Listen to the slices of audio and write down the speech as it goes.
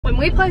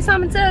we play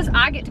Simon Says,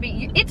 I get to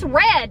be, it's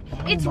red.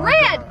 It's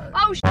red. God.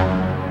 Oh,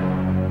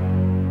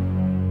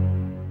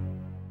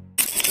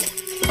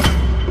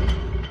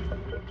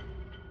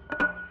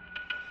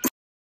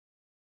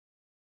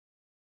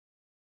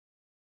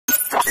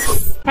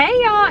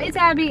 hey y'all, it's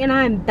Abby and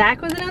I'm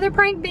back with another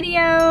prank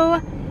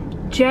video.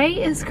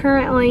 Jay is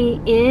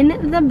currently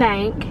in the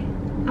bank.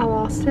 I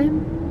lost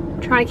him.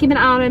 I'm trying to keep an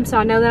eye on him so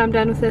I know that I'm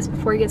done with this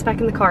before he gets back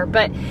in the car.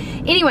 But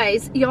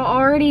anyways, y'all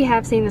already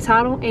have seen the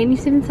title and you've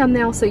seen the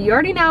thumbnail, so you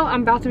already know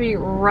I'm about to be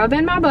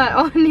rubbing my butt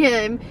on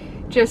him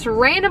just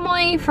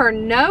randomly for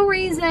no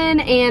reason,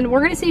 and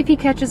we're gonna see if he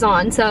catches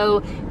on.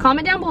 So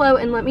comment down below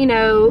and let me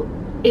know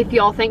if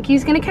y'all think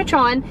he's gonna catch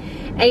on,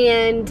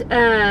 and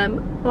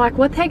like,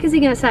 what the heck is he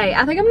gonna say?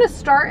 I think I'm gonna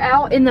start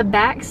out in the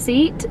back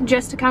seat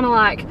just to kind of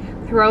like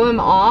throw him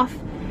off.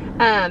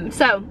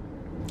 So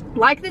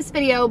like this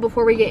video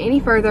before we get any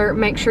further.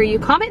 Make sure you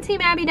comment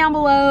Team Abby down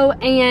below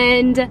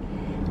and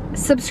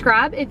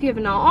subscribe if you have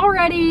not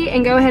already,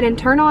 and go ahead and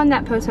turn on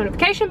that post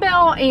notification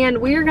bell, and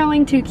we're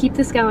going to keep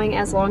this going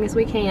as long as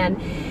we can.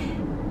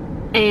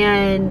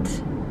 And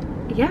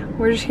yeah,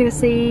 we're just gonna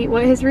see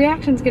what his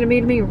reaction is gonna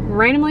be to me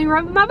randomly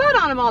rubbing my butt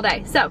on him all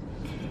day. So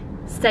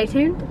stay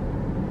tuned.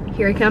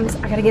 Here he comes.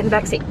 I gotta get in the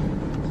back seat.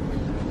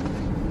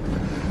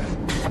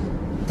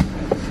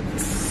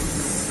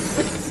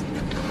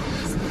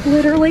 It's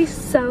literally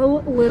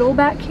so little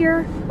back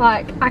here.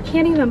 Like, I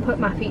can't even put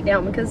my feet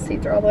down because the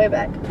seats are all the way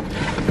back.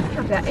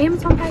 I've got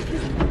Amazon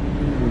packages.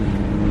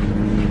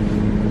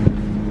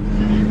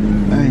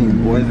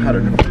 Dang, boy, it's hotter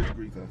than 50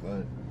 degrees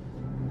outside.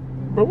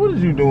 Bro, what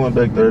is you doing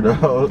back there,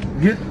 dog?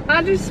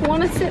 I just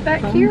want to sit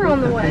back here on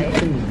the way.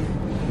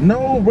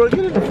 No, bro, get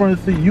in the front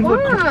seat. You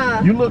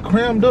look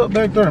crammed up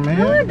back there, man.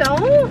 No, I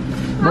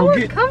don't. Bro, I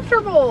look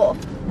comfortable.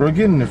 Bro,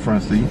 get in the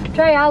front seat.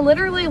 Jay, I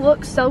literally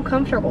look so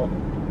comfortable.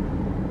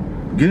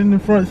 Get in the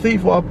front seat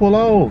before I pull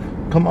off.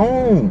 Come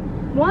on.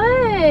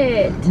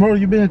 What? Bro,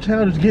 you being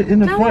childish. Get in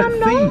the front seat.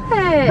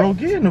 Not. Bro,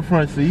 get in the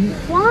front seat.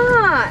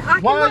 Why? I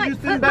Why can, are like, you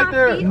sitting put back my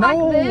there? feet No,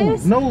 like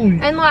this, no.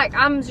 And like,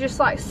 I'm just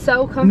like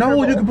so comfortable.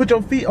 No, you can put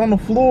your feet on the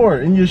floor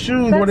in your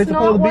shoes where they're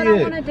supposed to be at.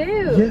 That's not what I want to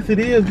do. Yes, it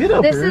is. Get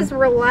up This here. is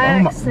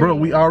relaxing. Bro,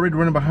 we already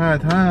running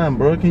behind time,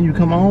 bro. Can you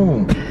come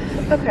on?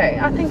 Okay,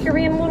 I think you're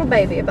being a little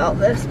baby about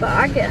this, but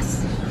I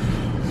guess.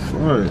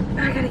 What?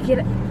 I gotta get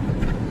it.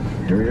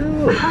 Hurry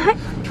up.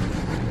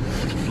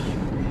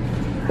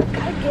 I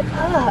gotta get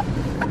up.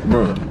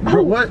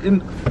 Bro, what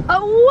in?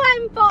 Oh,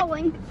 I'm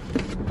falling.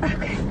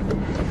 Okay.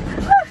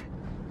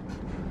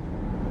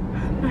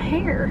 My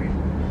hair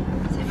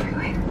is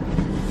everywhere.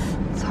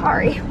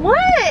 Sorry.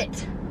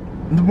 What?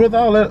 Was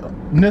all that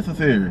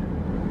necessary?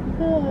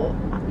 Well,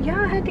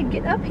 yeah, I had to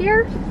get up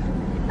here.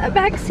 That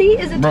back seat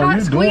is a Bro, tight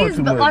you're doing squeeze,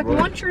 too but much, like bro.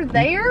 once you're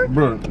there,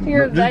 Bro,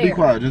 you're just there. be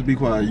quiet. Just be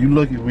quiet. You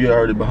lucky we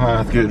already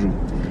behind schedule.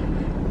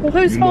 Well,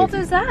 whose You fault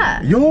lucky. is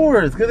that?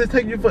 Yours, because it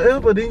take you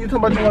forever. Then you talking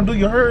about you want to do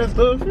your hair and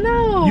stuff.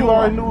 No. You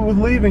already knew it was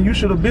leaving. You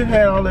should have been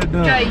had all that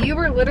done. Jay, you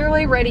were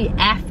literally ready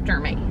after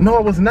me. No, I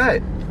was not.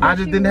 I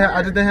just you didn't have. were.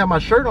 I just didn't have my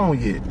shirt on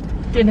yet.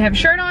 Didn't have a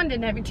shirt on,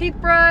 didn't have your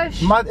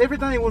toothbrush.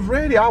 Everything was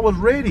ready. I was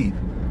ready.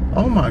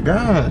 Oh my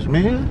gosh,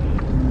 man!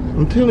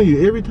 I'm telling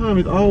you, every time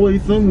it's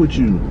always something with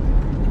you.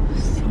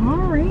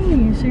 Sorry.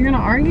 So you're gonna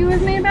argue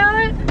with me about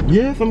it?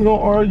 Yes, I'm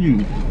gonna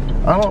argue.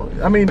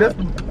 I mean, that's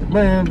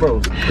man,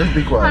 bro. Just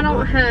be quiet. I don't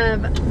bro.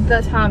 have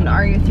the time to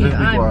argue with you. Just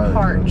be I'm quiet,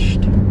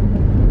 parched.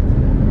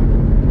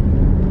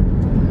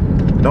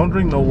 Don't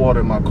drink no water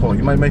in my car.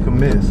 You might make a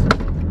mess.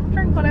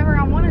 Drink whatever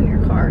I want in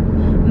your car.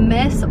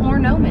 Mess or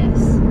no mess.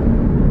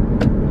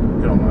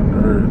 Get on my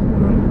nerves,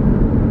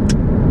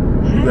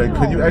 bro. How?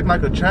 Cause you act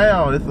like a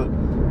child.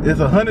 It's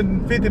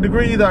 150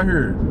 degrees out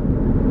here,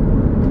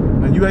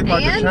 and you act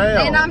like a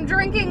child. And I'm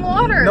drinking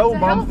water. No, to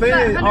but I'm help that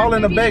saying all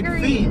in the 150 back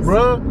degrees. seat,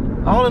 bro.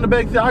 All in the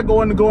back seat. I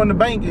go in the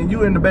bank, and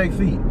you in the back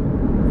seat.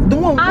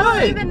 Doing what? I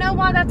don't even know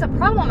why that's a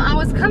problem. I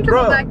was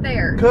comfortable Bruh, back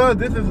there. Cause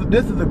this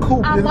is a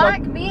coupe. I It's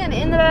like being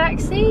in the back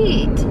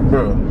seat.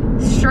 Bro.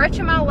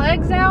 Stretching my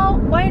legs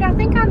out. Wait, I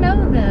think I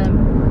know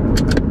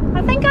them.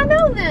 I think I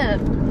know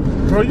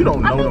them. Bro, you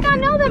don't know I think them. I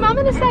know them. I'm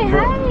gonna say,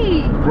 Bruh.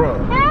 hey.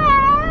 Bro.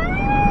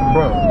 Hey.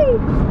 Bro.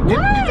 Get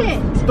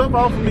What? stuff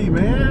off of me,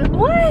 man.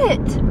 What?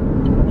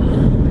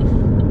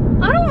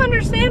 I don't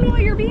understand why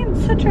you're being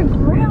such a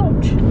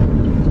grouch.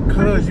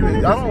 Cause you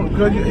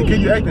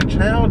acting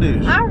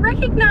childish. I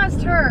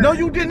recognized her. No,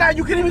 you did not.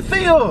 You couldn't even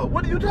see her.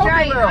 What are you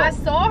talking Jay, about? I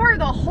saw her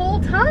the whole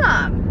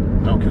time.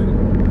 Okay.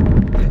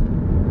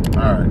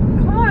 All right.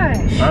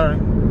 Gosh. All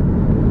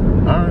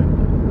right.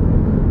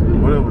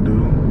 Whatever,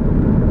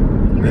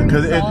 dude. You're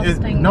Because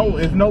exhausting me.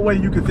 it's no way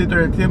you can sit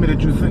there and tell me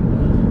that you see.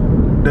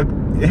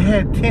 It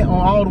had tint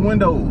on all the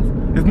windows.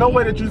 There's no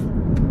way that you.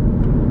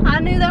 I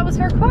knew that was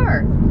her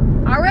car.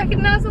 I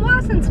recognized the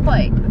license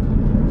plate.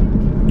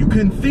 You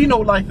couldn't see no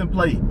license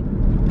plate.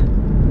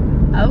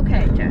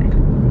 Okay, Jay.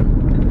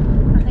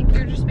 I think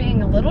you're just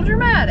being a little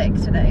dramatic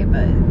today,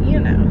 but you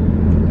know.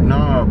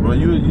 Nah, bro,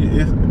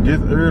 it's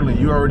just early.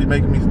 You already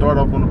making me start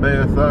off on the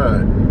bad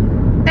side.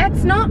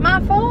 That's not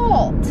my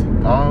fault.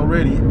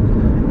 Already.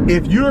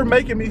 If you're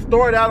making me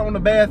start out on the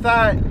bad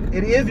side,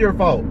 it is your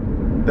fault.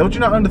 That's what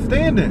you're not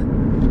understanding.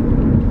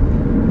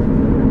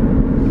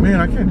 Man,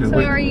 I can't just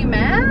wait. So are you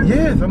mad?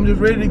 Yes, I'm just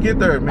ready to get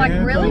there,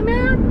 man. Like really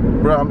mad?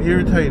 Bro, I'm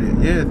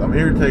irritated. Yes, I'm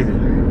irritated.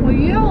 Well,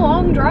 you have a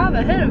long drive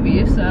ahead of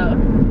you, so.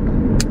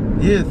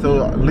 Yeah,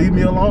 so leave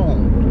me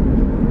alone.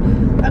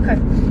 Okay.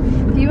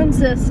 If you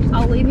insist,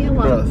 I'll leave you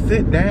alone. Bro,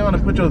 sit down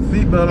and put your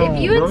seatbelt on.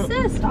 If you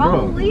insist,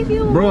 I'll leave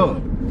you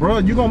alone. Bro,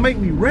 you gonna make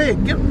me wreck.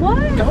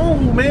 What? Go,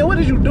 man. What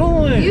is you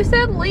doing? You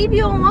said leave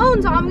you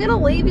alone, so I'm gonna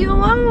leave you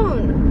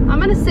alone. I'm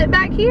gonna sit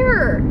back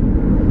here.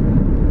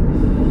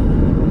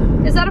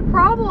 Is that a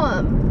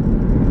problem?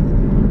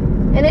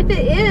 And if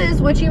it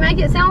is, which you make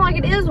it sound like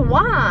it is,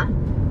 why?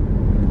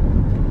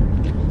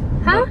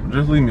 Huh? Bro,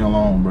 just leave me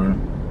alone, bro.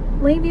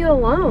 Leave you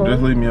alone?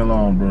 Just leave me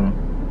alone, bro.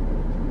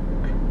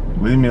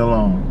 Leave me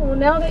alone. Well,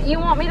 now that you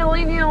want me to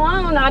leave you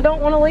alone, I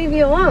don't want to leave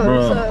you alone.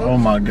 Bro, so. oh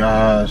my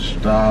gosh,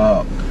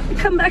 stop.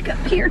 Come back up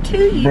here to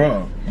you.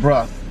 Bro.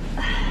 What?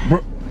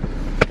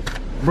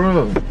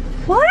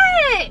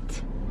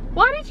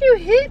 Why did you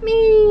hit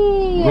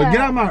me? Bro, get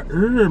out my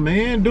ear,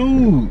 man,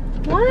 dude.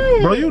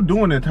 What? Bro, you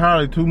doing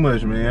entirely too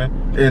much, man.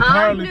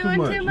 Entirely I'm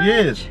doing too much?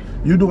 Yes.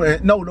 You doing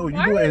no,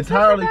 you doing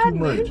entirely too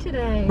much.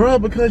 Today? Bro,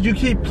 because you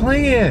keep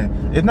playing.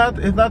 It's not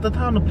the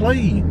time to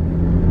play.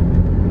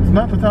 It's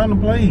not the time to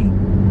play.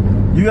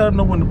 You gotta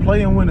know when to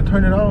play and when to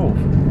turn it off.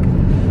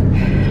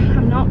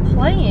 I'm not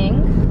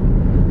playing.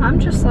 I'm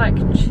just like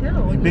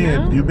chill.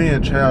 You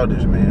being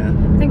childish,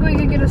 man. Think we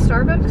could get a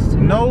Starbucks too?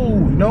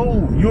 No.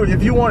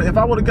 If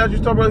I would have got you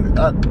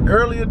Starbucks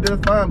earlier,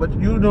 that's fine. But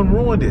you done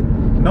ruined it.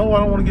 No, I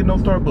don't want to get no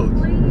Starbucks.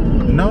 Please.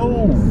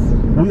 No,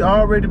 we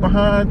already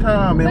behind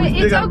time, and but we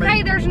still it's gotta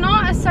okay. There's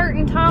not a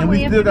certain time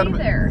we have to be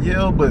there.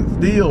 Yeah, but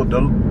still, the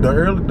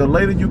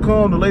later you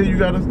come, the later you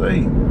gotta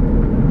stay.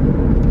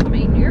 I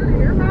mean,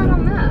 you're right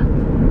on that.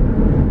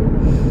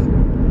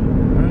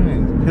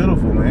 Man, it's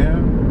pitiful,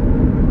 man.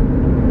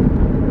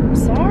 I'm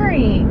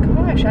sorry.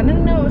 Gosh, I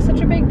didn't know it was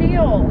such a big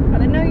deal. I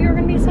didn't know you were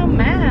gonna be so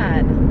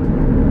mad.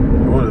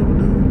 Whatever,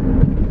 dude.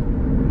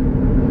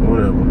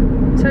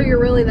 Whatever. So you're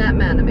really that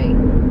mad at me?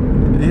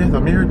 Yes,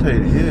 I'm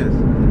irritated. Yes. Okay,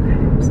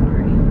 I'm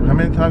sorry. How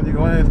many times you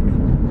gonna ask me?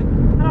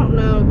 I don't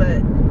know,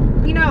 but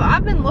you know,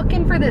 I've been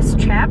looking for this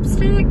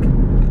chapstick,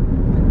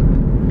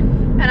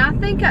 and I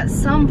think at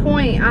some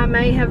point I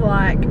may have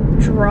like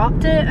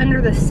dropped it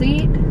under the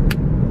seat.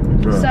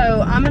 Bruh,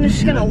 so I'm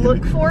just gonna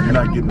look for it.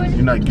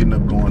 You're not getting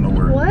up going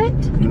nowhere. What?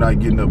 You're not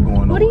getting up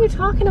going nowhere. What are you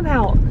talking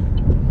about?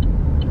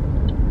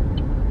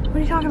 What are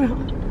you talking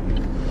about?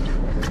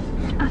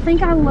 I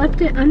think I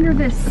left it under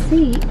this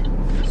seat,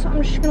 so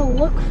I'm just gonna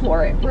look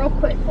for it real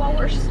quick while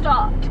we're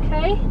stopped,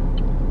 okay?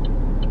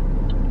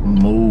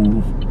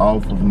 Move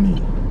off of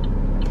me.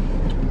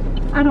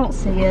 I don't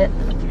see it.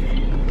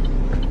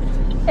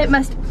 It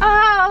must,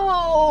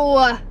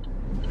 oh!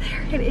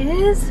 There it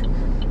is.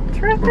 It's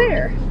right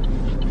there.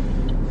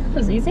 That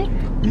was easy.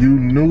 You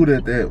knew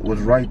that was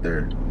right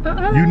there.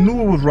 You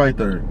knew it was right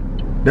there.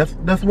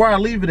 That's where I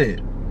leave it at.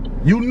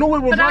 You knew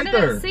it was right there.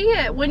 But I didn't see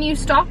it. When you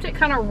stopped, it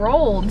kind of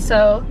rolled,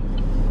 so.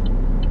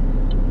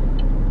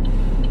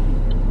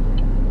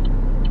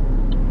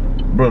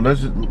 Bro,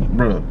 let's just,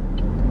 bro.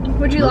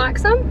 Would you like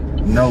some?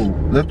 No.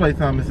 Let's play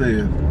Simon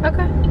Says.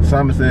 Okay.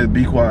 Simon Says,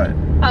 be quiet.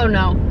 Oh,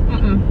 no.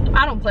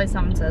 I don't play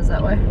Simon Says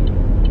that way.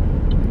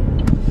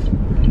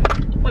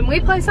 When we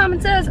play Simon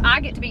Says,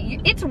 I get to be,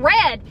 it's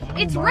red.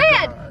 It's red.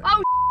 God.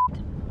 Oh,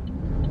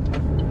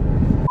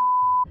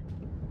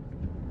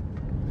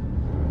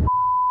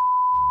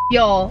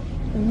 y'all,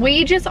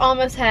 we just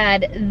almost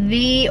had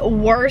the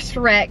worst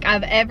wreck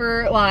I've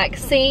ever like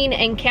seen,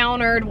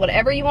 encountered,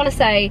 whatever you want to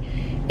say.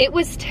 It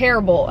was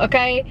terrible,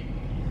 okay?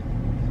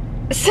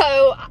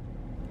 So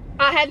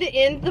I had to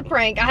end the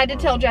prank. I had to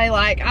tell Jay,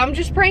 like, I'm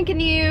just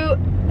pranking you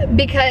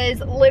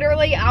because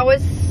literally I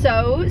was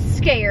so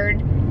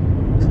scared.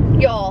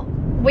 Y'all,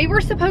 we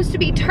were supposed to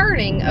be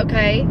turning,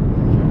 okay?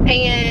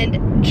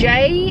 And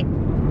Jay,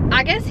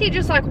 I guess he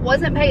just like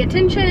wasn't paying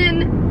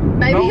attention.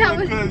 Maybe I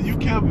was, because you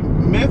kept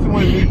messing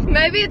with me.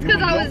 Maybe it's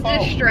because I was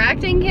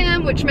distracting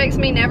him, which makes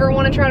me never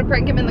want to try to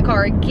prank him in the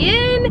car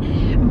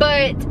again.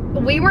 But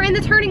we were in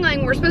the turning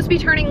lane. We're supposed to be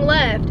turning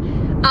left.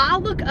 I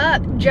look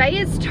up, Jay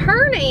is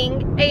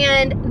turning,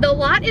 and the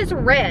light is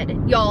red,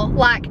 y'all.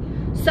 Like,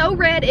 so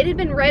red. It had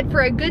been red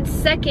for a good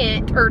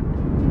second, or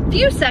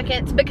few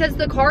seconds, because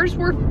the cars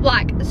were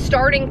like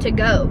starting to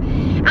go.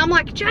 I'm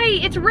like, Jay,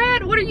 it's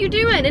red. What are you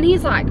doing? And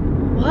he's like,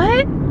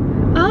 what?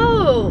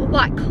 Oh,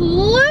 like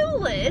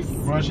clueless.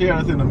 Bro, she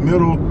had us in the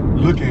middle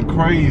looking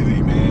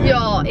crazy, man.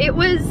 Y'all, it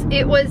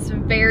was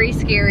very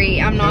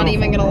scary. I'm not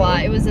even gonna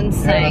lie, it was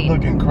insane. Had us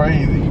looking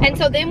crazy. And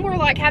so then we're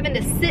like having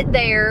to sit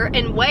there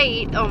and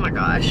wait. Oh my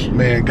gosh.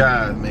 Man,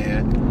 guys,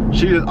 man,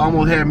 she just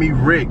almost had me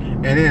wrecked.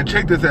 And then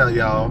check this out,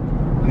 y'all.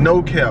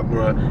 No cap,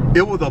 bro.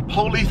 It was a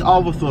police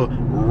officer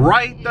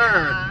right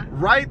there,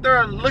 right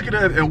there looking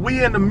at us, and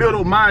we in the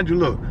middle, mind you,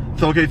 look.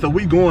 So, okay, so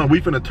we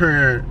finna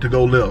turn to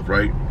go left,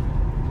 right?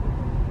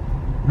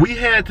 We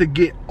had to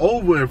get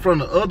over in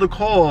front of other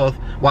cars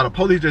while the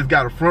police just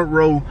got a front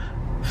row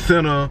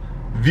center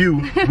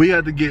view. We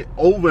had to get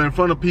over in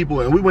front of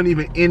people, and we weren't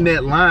even in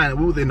that line.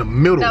 We was in the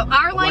middle. No,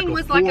 our lane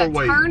was like a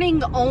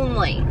turning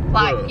only.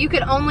 Like, you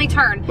could only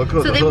turn.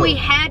 So then we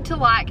had to,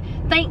 like,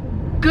 thank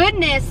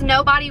goodness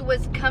nobody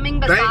was coming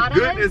beside us.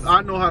 Thank goodness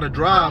I know how to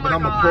drive, and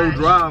I'm a pro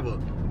driver.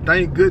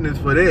 Thank goodness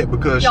for that,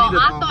 because y'all,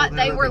 I thought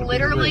they were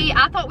literally,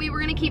 I thought we were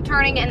gonna keep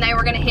turning and they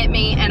were gonna hit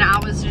me, and I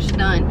was just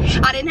done.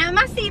 I didn't have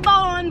my seatbelt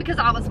on because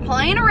I was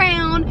playing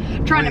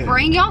around, trying to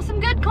bring y'all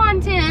some good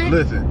content.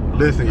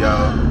 Listen,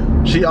 y'all.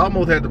 She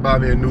almost had to buy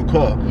me a new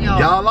car.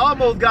 Y'all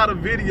almost got a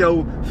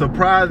video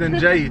surprising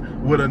Jay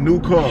with a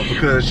new car,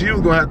 because she was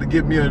gonna have to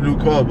get me a new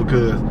car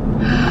because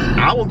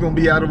I was gonna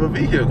be out of a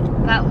vehicle.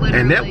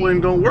 And that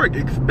wasn't gonna work,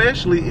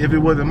 especially if it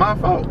wasn't my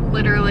fault.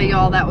 Literally,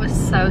 y'all, that was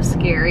so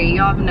scary.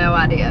 Y'all have no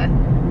idea.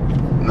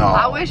 No.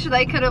 I wish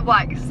they could have,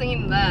 like,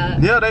 seen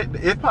that. Yeah,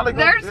 it's probably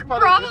gonna, There's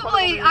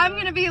probably I'm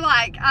gonna be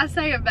like, I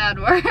say a bad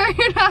word.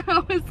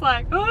 I was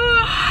like,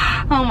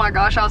 oh my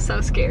gosh, I was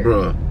so scared.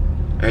 Bruh.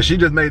 And she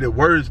just made it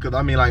worse, because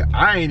I mean, like,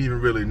 I ain't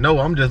even really know.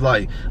 I'm just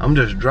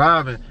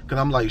driving, because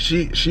I'm like,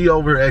 she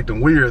over here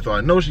acting weird, so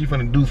I know she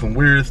finna do some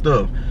weird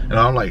stuff. And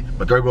I'm like,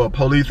 but there go a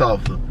police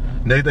officer.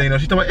 Next thing you know,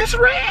 she's talking about, it's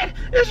red,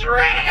 it's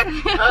red.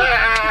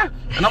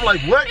 And I'm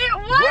like, what? It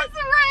was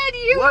red.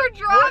 You were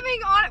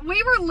driving on it.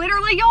 We were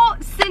literally, y'all,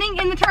 sitting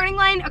in the turning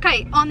lane.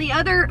 Okay, on the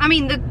other, I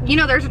mean, you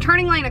know, there's a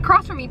turning lane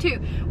across from you too.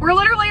 We're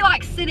literally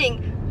like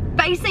sitting,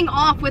 facing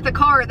off with a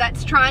car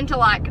that's trying to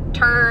like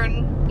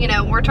turn. You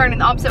know, we're turning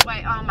the opposite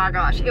way. Oh my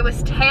gosh, it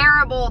was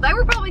terrible. They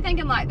were probably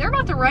thinking like, they're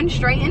about to run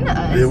straight into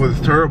us. It was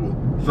terrible.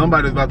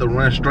 Somebody's about to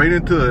run straight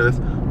into us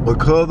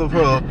because of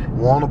her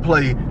want to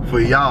play for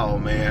y'all,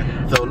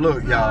 man. So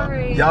look,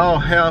 y'all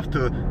have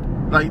to,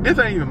 like, this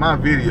ain't even my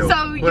video.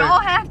 So y'all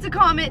have to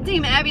comment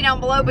Team Abby down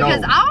below,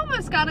 because I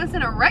almost got us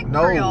in a wreck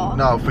for y'all.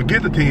 No,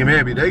 forget the Team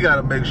Abby. They got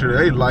to make sure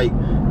they like,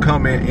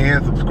 comment,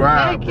 and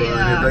subscribe, bro.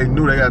 And if they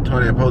knew, they got to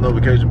turn that post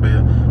notification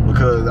bell.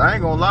 Because I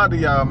ain't gonna lie to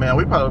y'all, man,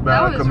 we probably been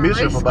out of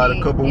commission for about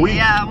a couple weeks.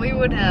 Yeah, we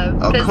would have.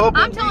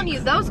 I'm telling you,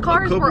 those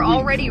cars were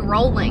already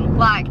rolling.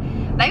 Like,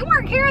 they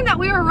weren't caring that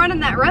we were running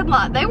that red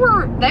light. They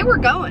were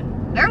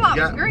going. Their light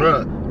was green.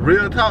 Bruh,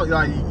 real talk,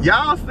 like,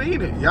 y'all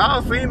seen it.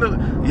 Y'all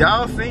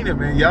seen it,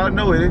 man. Y'all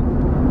know it.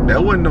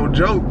 That wasn't no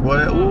joke,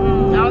 boy.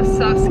 Ooh. I was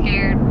so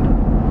scared.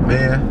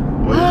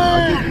 Man, well,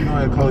 I guess you know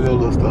how to close your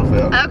little stuff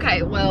out.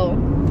 Okay, well,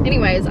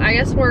 anyways, I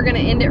guess we're gonna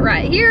end it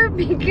right here,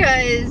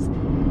 because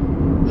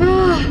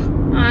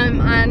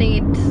I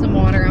need some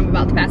water. I'm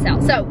about to pass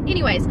out. So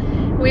anyways,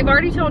 we've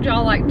already told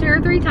y'all like 2 or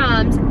 3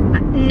 times.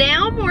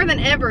 Now more than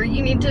ever,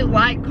 you need to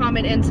like,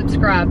 comment, and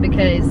subscribe,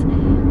 because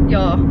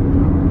y'all,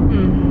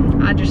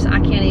 I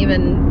can't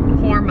even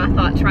form my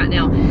thoughts right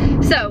now.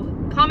 So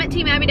comment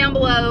Team Abby down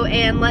below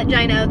and let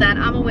Jay know that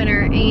I'm a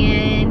winner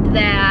and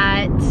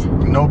that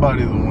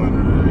nobody's a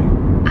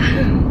winner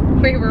today.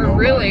 We were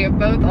really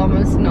both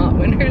almost not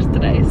winners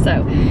today.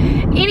 So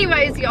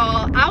anyways,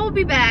 y'all, I will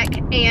be back,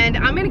 and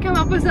I'm gonna come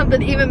up with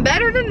something even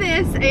better than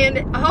this,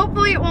 and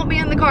hopefully it won't be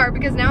in the car,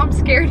 because now I'm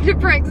scared to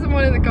prank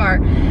someone in the car.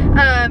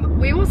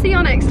 We will see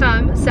y'all next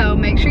time, so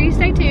make sure you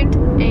stay tuned,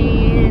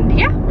 and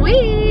yeah,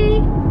 we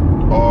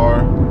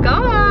are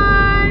gone.